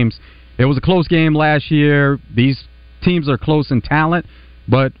site games. It was a close game last year. These teams are close in talent,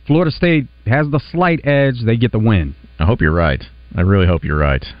 but Florida State has the slight edge. They get the win. I hope you're right. I really hope you're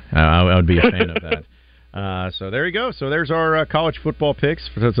right. I would be a fan of that. So there you go. So there's our college football picks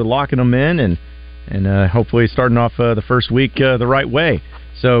for locking them in and hopefully starting off the first week the right way.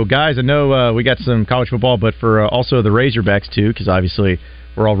 So, guys, I know we got some college football, but for also the Razorbacks, too, because obviously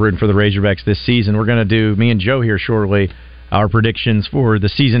we're all rooting for the Razorbacks this season. We're going to do, me and Joe here shortly, our predictions for the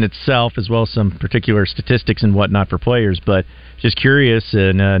season itself, as well as some particular statistics and whatnot for players. But just curious,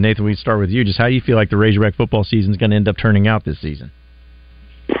 and Nathan, we start with you. Just how do you feel like the Razorback football season is going to end up turning out this season?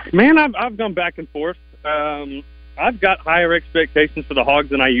 Man, I've gone back and forth. I've got higher expectations for the Hogs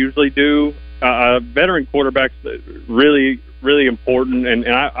than I usually do. Veteran quarterbacks really, really important, and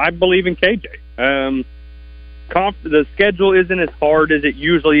I believe in KJ. The schedule isn't as hard as it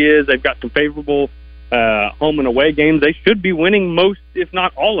usually is. They've got some favorable home and away games. They should be winning most, if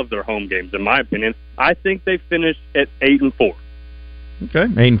not all, of their home games, in my opinion. I think they finished at 8-4. Okay,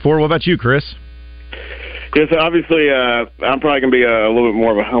 8-4. What about you, Chris? Yes, obviously, I'm probably going to be a little bit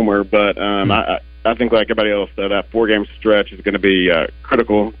more of a homer, but I think, like everybody else, that 4-game stretch is going to be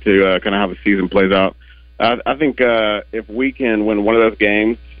critical to kind of how the season plays out. I think if we can win one of those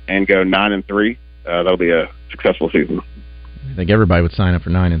games and go 9-3, that'll be a successful season. I think everybody would sign up for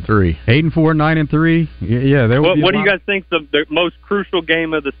 9-3. 8-4, 9-3. Yeah. What do you guys think the most crucial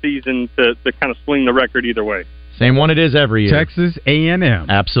game of the season to kind of swing the record either way? Same one it is every year. Texas A&M.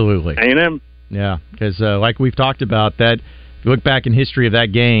 Absolutely. A&M. Yeah, because like we've talked about, that if you look back in history of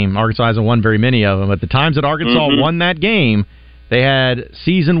that game, Arkansas hasn't won very many of them. At the times that Arkansas won that game, they had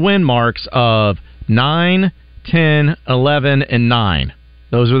season win marks of 9, 10, 11, and 9.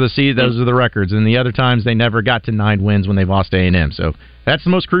 Those are the records. And the other times they never got to 9 wins when they lost A&M. So that's the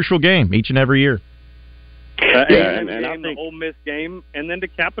most crucial game each and every year. And the Ole Miss game, and then to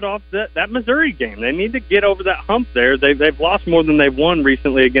cap it off, that Missouri game. They need to get over that hump there. They've lost more than they've won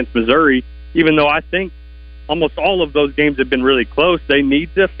recently against Missouri, even though I think almost all of those games have been really close. They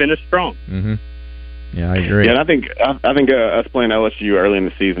need to finish strong. Mm-hmm. Yeah, I agree. Yeah, and I think us playing LSU early in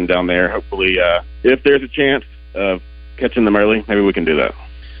the season down there, hopefully, if there's a chance of catching them early, maybe we can do that.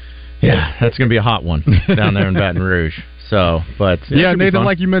 Yeah, that's going to be a hot one down there in Baton Rouge. So, but yeah, Nathan,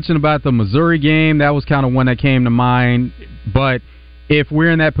 like you mentioned about the Missouri game, that was kind of one that came to mind. But if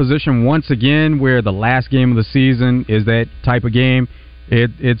we're in that position once again, where the last game of the season is that type of game,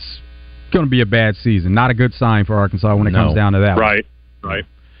 it's going to be a bad season. Not a good sign for Arkansas when it comes down to that. Right.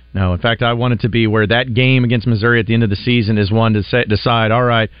 No, in fact, I want it to be where that game against Missouri at the end of the season is one to decide, all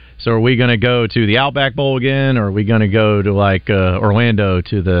right, so are we going to go to the Outback Bowl again, or are we going to go to, like, Orlando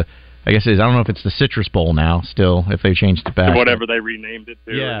to the, I guess I don't know if it's the Citrus Bowl now still, if they changed it back. Whatever they renamed it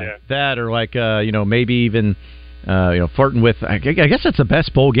to. Yeah, that, or like, maybe even, flirting with, I guess that's the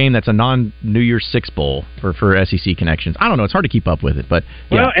best bowl game that's a non-New Year's Six Bowl for SEC connections. I don't know, it's hard to keep up with it, but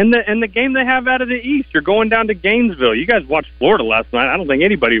yeah. Well, and the game they have out of the East, you're going down to Gainesville. You guys watched Florida last night. I don't think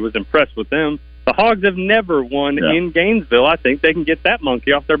anybody was impressed with them. The Hogs have never won in Gainesville. I think they can get that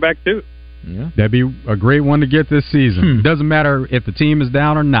monkey off their back, too. Yeah. That'd be a great one to get this season. Doesn't matter if the team is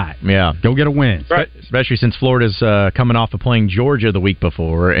down or not. Yeah. Go get a win. Right. Especially since Florida's coming off of playing Georgia the week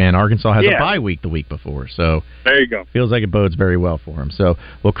before, and Arkansas has a bye week the week before. So there you go. Feels like it bodes very well for them. So,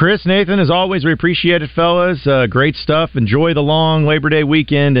 well, Chris, Nathan, as always, we appreciate it, fellas. Great stuff. Enjoy the long Labor Day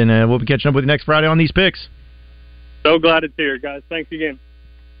weekend, and we'll be catching up with you next Friday on these picks. So glad it's here, guys. Thanks again.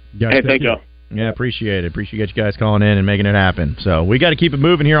 Hey, thank you. Yeah, appreciate it. Appreciate you guys calling in and making it happen. So we got to keep it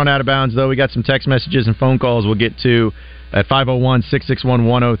moving here on Out of Bounds, though. We got some text messages and phone calls we'll get to at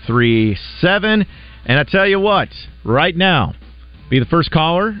 501-661-1037. And I tell you what, right now, be the first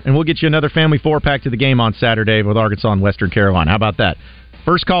caller, and we'll get you another family four-pack to the game on Saturday with Arkansas and Western Carolina. How about that?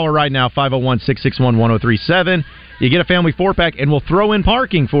 First caller right now, 501-661-1037. You get a family four-pack, and we'll throw in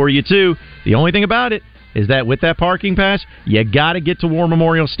parking for you, too. The only thing about it is that with that parking pass, you got to get to War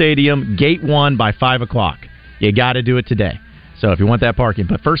Memorial Stadium, Gate 1, by 5 o'clock. You got to do it today. So if you want that parking.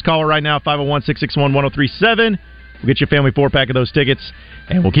 But first caller right now, 501-661-1037. We'll get you a family four-pack of those tickets,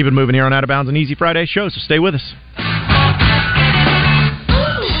 and we'll keep it moving here on Out of Bounds on Easy Friday show, so stay with us.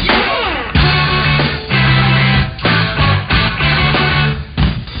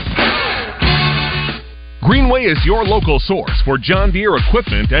 Greenway is your local source for John Deere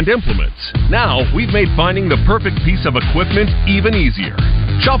equipment and implements. Now, we've made finding the perfect piece of equipment even easier.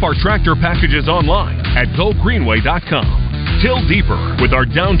 Shop our tractor packages online at GoGreenway.com. Till deeper with our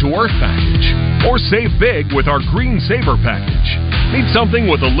down-to-earth package. Or save big with our Green Saver package. Need something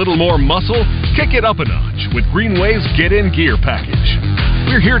with a little more muscle? Kick it up a notch with Greenway's Get In Gear package.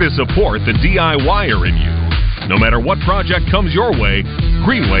 We're here to support the DIYer in you. No matter what project comes your way,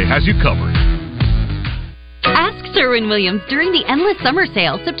 Greenway has you covered. Ask Sherwin-Williams during the Endless Summer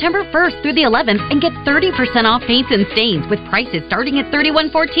Sale, September 1st through the 11th, and get 30% off paints and stains with prices starting at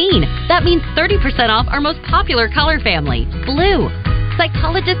 $31.14. That means 30% off our most popular color family, blue.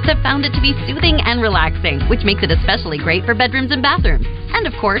 Psychologists have found it to be soothing and relaxing, which makes it especially great for bedrooms and bathrooms. And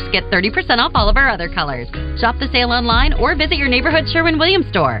of course, get 30% off all of our other colors. Shop the sale online or visit your neighborhood Sherwin-Williams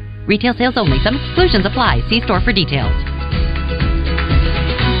store. Retail sales only. Some exclusions apply. See store for details.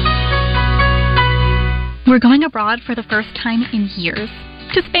 We're going abroad for the first time in years,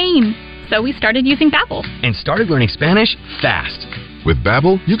 to Spain. So we started using Babbel. And started learning Spanish fast. With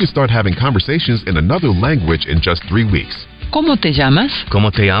Babbel, you can start having conversations in another language in just 3 weeks. ¿Cómo te llamas?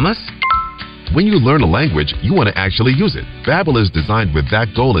 ¿Cómo te llamas? When you learn a language, you want to actually use it. Babbel is designed with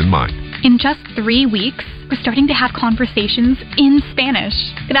that goal in mind. In just 3 weeks, we're starting to have conversations in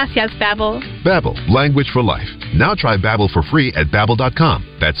Spanish. Gracias, Babbel. Babbel, language for life. Now try Babbel for free at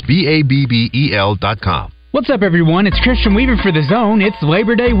Babbel.com. That's BABBEL.com. What's up, everyone? It's Christian Weaver for The Zone. It's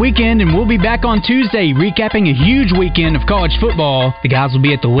Labor Day weekend, and we'll be back on Tuesday recapping a huge weekend of college football. The guys will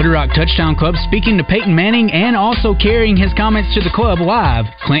be at the Little Rock Touchdown Club speaking to Peyton Manning and also carrying his comments to the club live.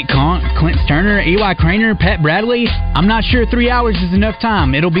 Clint Turner, Eli Craner, Pat Bradley. I'm not sure 3 hours is enough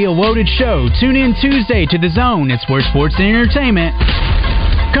time. It'll be a loaded show. Tune in Tuesday to The Zone. It's where sports and entertainment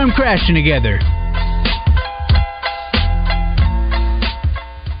come crashing together.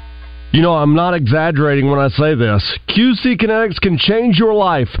 You know, I'm not exaggerating when I say this. QC Kinetics can change your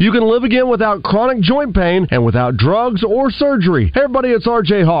life. You can live again without chronic joint pain and without drugs or surgery. Hey everybody, it's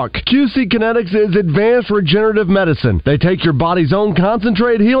RJ Hawk. QC Kinetics is advanced regenerative medicine. They take your body's own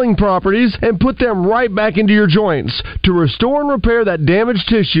concentrated healing properties and put them right back into your joints to restore and repair that damaged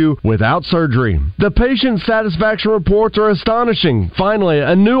tissue without surgery. The patient satisfaction reports are astonishing. Finally,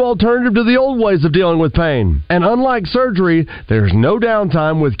 a new alternative to the old ways of dealing with pain. And unlike surgery, there's no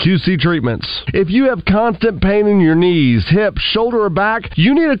downtime with QC treatments. If you have constant pain in your knees, hips, shoulder, or back,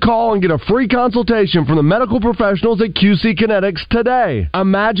 you need to call and get a free consultation from the medical professionals at QC Kinetics today.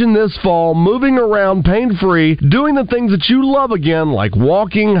 Imagine this fall moving around pain-free, doing the things that you love again, like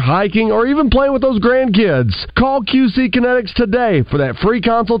walking, hiking, or even playing with those grandkids. Call QC Kinetics today for that free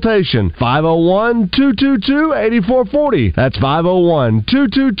consultation. 501-222-8440. That's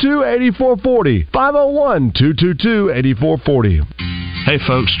 501-222-8440. 501-222-8440. Hey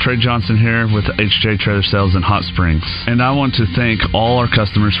folks, Trey Johnson here with HJ Trailer Sales in Hot Springs. And I want to thank all our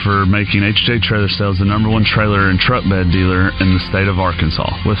customers for making HJ Trailer Sales the #1 trailer and truck bed dealer in the state of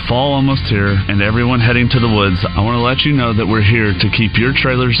Arkansas. With fall almost here and everyone heading to the woods, I want to let you know that we're here to keep your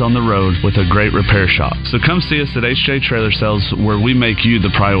trailers on the road with a great repair shop. So come see us at HJ Trailer Sales, where we make you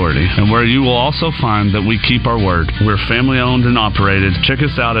the priority and where you will also find that we keep our word. We're family owned and operated. Check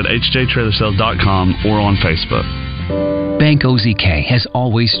us out at hjtrailersales.com or on Facebook. Bank OZK has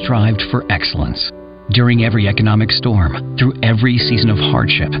always strived for excellence. During every economic storm, through every season of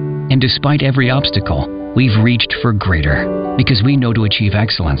hardship, and despite every obstacle, we've reached for greater. Because we know to achieve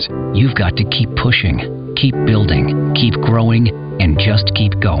excellence, you've got to keep pushing, keep building, keep growing, and just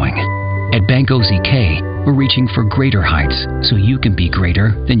keep going. At Bank OZK, we're reaching for greater heights so you can be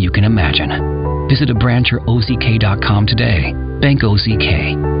greater than you can imagine. Visit a branch or OZK.com today. Bank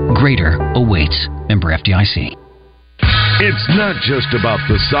OZK. Greater awaits. Member FDIC. It's not just about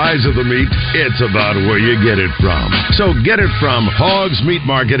the size of the meat, it's about where you get it from. So get it from Hogs Meat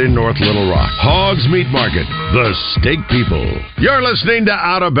Market in North Little Rock. Hogs Meat Market, the steak people. You're listening to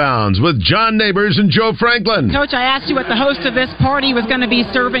Out of Bounds with John Neighbors and Joe Franklin. Coach, I asked you what the host of this party was going to be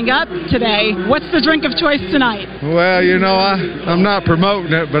serving up today. What's the drink of choice tonight? Well, you know, I'm not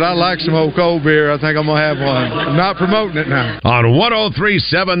promoting it, but I like some old cold beer. I think I'm going to have one. I'm not promoting it now. On 103.7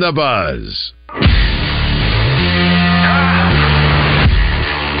 The Buzz.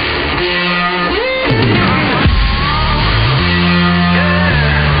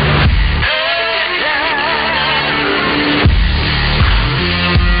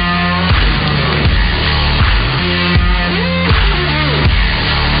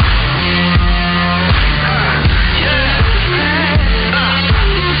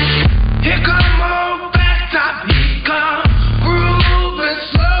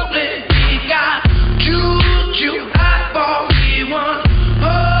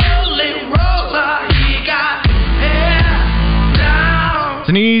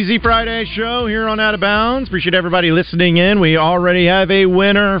 An easy Friday show here on Out of Bounds. Appreciate everybody listening in. We already have a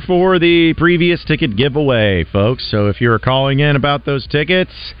winner for the previous ticket giveaway, folks. So if you're calling in about those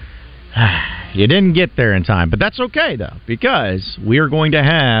tickets, you didn't get there in time. But that's okay, though, because we are going to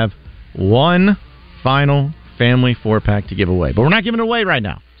have one final family 4-pack to give away. But we're not giving it away right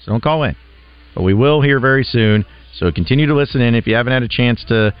now, so don't call in. But we will here very soon. So continue to listen in if you haven't had a chance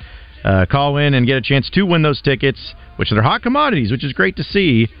to call in and get a chance to win those tickets, which are hot commodities, which is great to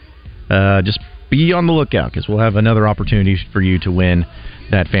see. Just be on the lookout, because we'll have another opportunity for you to win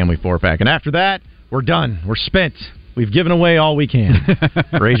that family 4-pack. And after that, we're done. We're spent. We've given away all we can.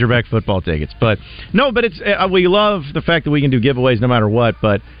 Razorback football tickets. But it's we love the fact that we can do giveaways no matter what,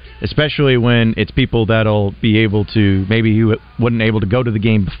 but especially when it's people that'll be able to, maybe who wasn't able to go to the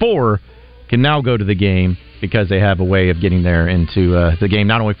game before, can now go to the game because they have a way of getting there into the game,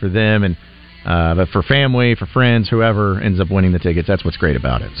 not only for them and but for family, for friends, whoever ends up winning the tickets. That's what's great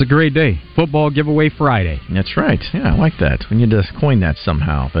about it. It's a great day. Football giveaway Friday. That's right. Yeah, I like that. We need to coin that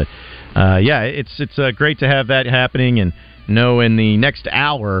somehow. But it's great to have that happening, and know in the next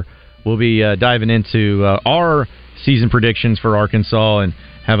hour we'll be diving into our season predictions for Arkansas and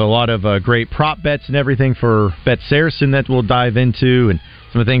have a lot of great prop bets and everything for Bet Saracen that we'll dive into, and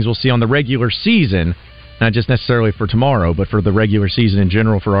some of the things we'll see on the regular season. Not just necessarily for tomorrow, but for the regular season in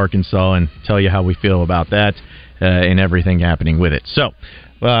general for Arkansas, and tell you how we feel about that and everything happening with it. So,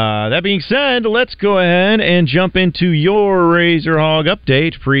 that being said, let's go ahead and jump into your Razor Hog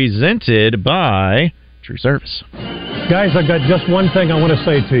update presented by True Service. Guys, I've got just one thing I want to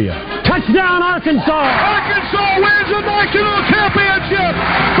say to you. Touchdown, Arkansas! Arkansas wins the national championship!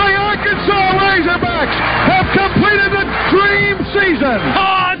 The Arkansas Razorbacks have completed the dream season!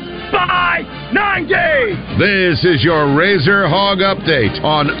 Hogs by 90! This is your Razor Hog Update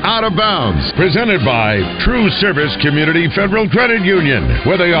on Out of Bounds, presented by True Service Community Federal Credit Union,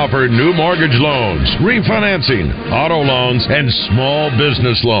 where they offer new mortgage loans, refinancing, auto loans, and small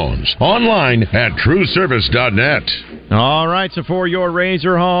business loans. Online at trueservice.net. All right, so for your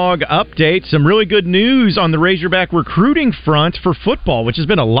Razor Hog update, some really good news on the Razorback recruiting front for football, which has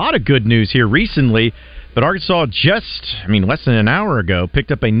been a lot of good news here recently. But Arkansas less than an hour ago,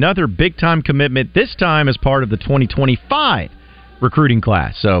 picked up another big-time commitment, this time as part of the 2025 recruiting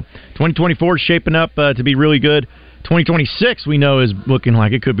class. So 2024 is shaping up to be really good. 2026, we know, is looking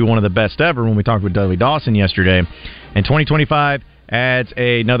like it could be one of the best ever when we talked with Dudley Dawson yesterday. And 2025 adds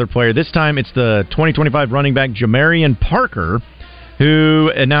another player. This time it's the 2025 running back Jamarian Parker,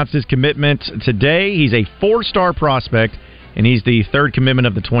 who announced his commitment today. He's a 4-star prospect, and he's the third commitment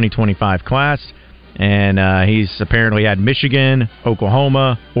of the 2025 class. And he's apparently had Michigan,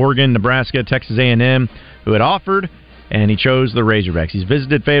 Oklahoma, Oregon, Nebraska, Texas A&M, who had offered, and he chose the Razorbacks. He's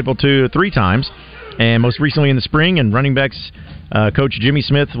visited Fayetteville 3 times, and most recently in the spring, and running backs coach Jimmy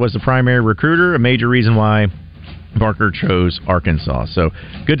Smith was the primary recruiter, a major reason why Parker chose Arkansas. So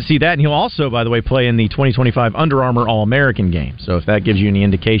good to see that. And he'll also, by the way, play in the 2025 Under Armour All-American game. So if that gives you any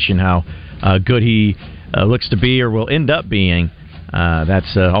indication how good he looks to be or will end up being,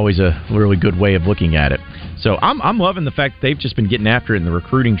 that's always a really good way of looking at it. So I'm loving the fact that they've just been getting after it in the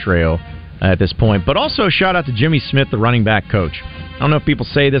recruiting trail at this point. But also shout out to Jimmy Smith, the running back coach. I don't know if people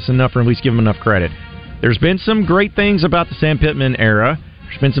say this enough or at least give him enough credit. There's been some great things about the Sam Pittman era.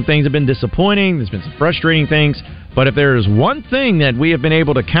 There's been some things that have been disappointing. There's been some frustrating things. But if there is one thing that we have been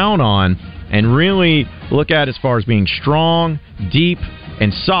able to count on and really look at as far as being strong, deep,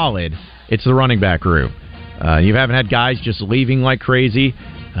 and solid, it's the running back room. You haven't had guys just leaving like crazy.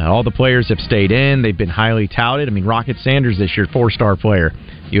 All the players have stayed in. They've been highly touted. I mean, Rocket Sanders this year, 4-star player.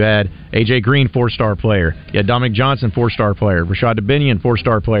 You had A.J. Green, 4-star player. You had Dominic Johnson, 4-star player. Rashad Dubinion,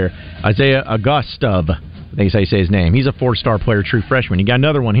 4-star player. Isaiah Augustov, they say his name. He's a 4-star player, true freshman. You got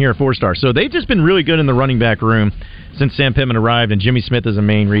another one here, 4-star. So they've just been really good in the running back room since Sam Pittman arrived, and Jimmy Smith is a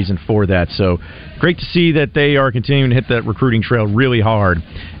main reason for that. So great to see that they are continuing to hit that recruiting trail really hard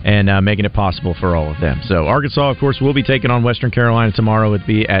and making it possible for all of them. So Arkansas, of course, will be taking on Western Carolina tomorrow. It'll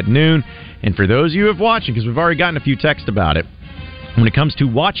be at noon. And for those of you who have watched, because we've already gotten a few texts about it, when it comes to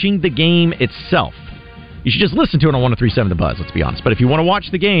watching the game itself, you should just listen to it on 103.7 The Buzz, let's be honest. But if you want to watch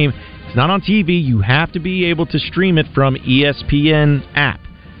the game, it's not on TV. You have to be able to stream it from ESPN app.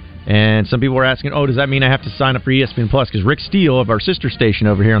 And some people were asking, does that mean I have to sign up for ESPN Plus? Because Rick Steele of our sister station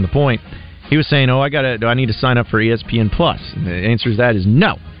over here on The Point, he was saying, do I need to sign up for ESPN Plus? And the answer to that is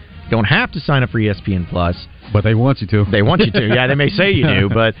no. You don't have to sign up for ESPN Plus. But they want you to. They want you to. Yeah, they may say you do.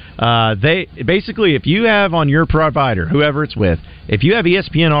 But they basically, if you have on your provider, whoever it's with, if you have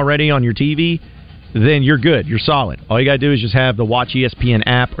ESPN already on your TV, then you're good. You're solid. All you got to do is just have the Watch ESPN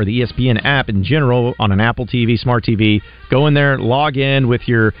app or the ESPN app in general on an Apple TV, Smart TV. Go in there, log in with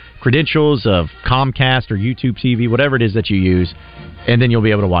your credentials of Comcast or YouTube TV, whatever it is that you use, and then you'll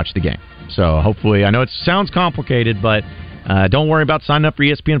be able to watch the game. So hopefully, I know it sounds complicated, but don't worry about signing up for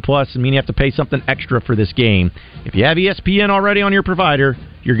ESPN Plus. I mean, you have to pay something extra for this game. If you have ESPN already on your provider,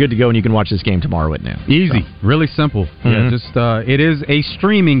 you're good to go, and you can watch this game tomorrow at noon. Easy. So. Really simple. Mm-hmm. Yeah, it is a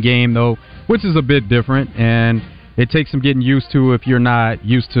streaming game, though, which is a bit different, and it takes some getting used to if you're not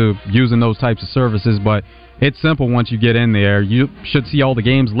used to using those types of services, but it's simple once you get in there. You should see all the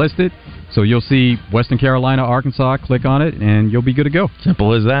games listed, so you'll see Western Carolina, Arkansas, click on it, and you'll be good to go.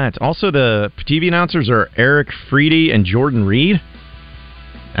 Simple as that. Also, the TV announcers are Eric Freedy and Jordan Reed.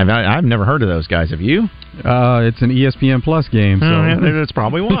 I've never heard of those guys. Have you? It's an ESPN Plus game. So. That's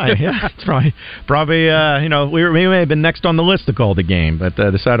probably why. Yeah, it's probably we may have been next on the list to call the game, but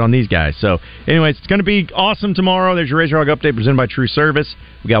decide on these guys. So, anyways, it's going to be awesome tomorrow. There's your Razor Hog Update presented by True Service.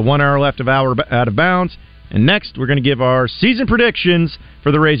 We got 1 hour left of Out of Bounds. And next, we're going to give our season predictions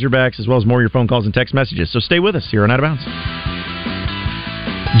for the Razorbacks, as well as more of your phone calls and text messages. So stay with us here on Out of Bounds.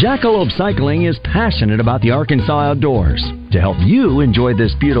 Jackalope Cycling is passionate about the Arkansas outdoors. To help you enjoy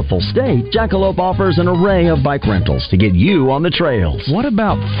this beautiful state, Jackalope offers an array of bike rentals to get you on the trails. What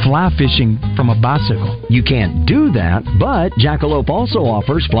about fly fishing from a bicycle? You can't do that, but Jackalope also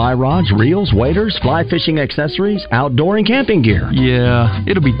offers fly rods, reels, waders, fly fishing accessories, outdoor and camping gear. Yeah,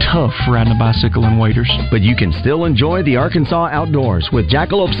 it'll be tough riding a bicycle and waders. But you can still enjoy the Arkansas outdoors with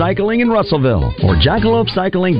Jackalope Cycling in Russellville or jackalopecycling.com.